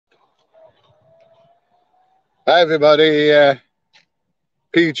Hi everybody,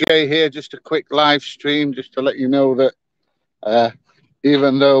 PJ here, just a quick live stream just to let you know that uh,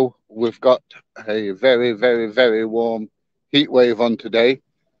 even though we've got a very warm heat wave on today,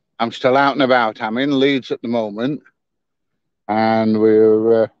 I'm still out and about. I'm in Leeds at the moment, and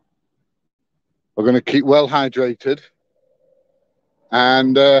we're going to keep well hydrated,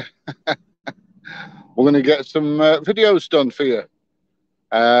 and we're going to get some videos done for you.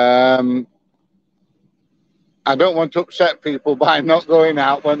 Um, I don't want to upset people by not going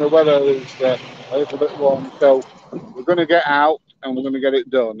out when the weather is a little bit warm. So we're going to get out and we're going to get it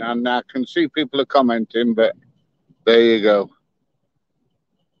done. And I can see people are commenting, but there you go.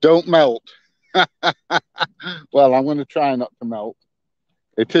 Don't melt. Well, I'm going to try not to melt.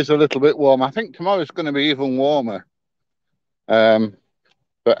 It is a little bit warm. I think tomorrow's going to be even warmer. Um,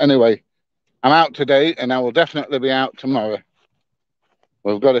 but anyway, I'm out today and I will definitely be out tomorrow.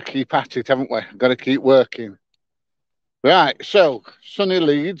 We've got to keep at it, haven't we? We've got to keep working. Right, so sunny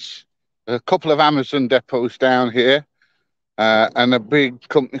Leeds, a couple of Amazon depots down here, and a big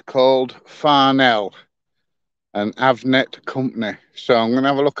company called Farnell, an Avnet company. So I'm going to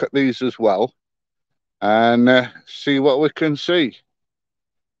have a look at these as well and see what we can see.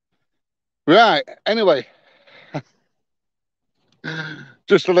 Right, anyway,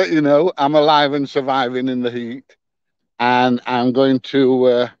 just to let you know, I'm alive and surviving in the heat, and I'm going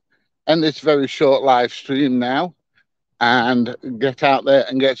to end this very short live stream now and get out there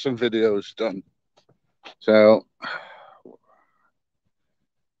and get some videos done. So,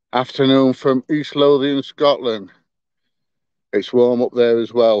 afternoon from East Lothian, Scotland. It's warm up there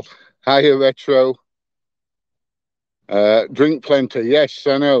as well. Hiya, Retro. Drink plenty. Yes,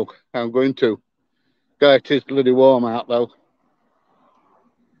 I know. I'm going to. God, it is bloody warm out, though.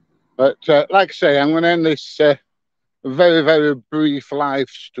 But like I say, I'm going to end this very brief live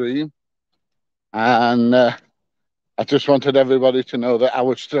stream. And I just wanted everybody to know that I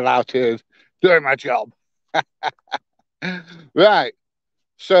was still out here doing my job. Right.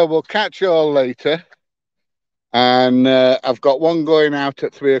 So we'll catch you all later. And I've got one going out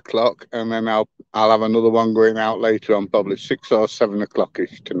at 3 o'clock, and then I'll have another one going out later on, probably 6 or 7 o'clock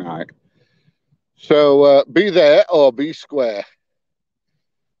ish tonight. So be there or be square.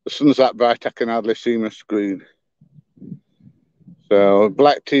 The sun's that bright I can hardly see my screen. So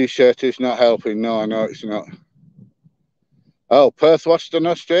black t-shirt is not helping. No, it's not. Oh, Perth, Western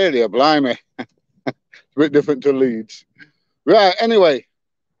Australia, blimey. It's a bit different to Leeds. Right, anyway,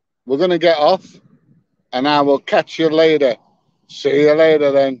 we're going to get off, and I will catch you later. See you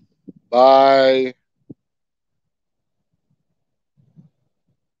later then. Bye.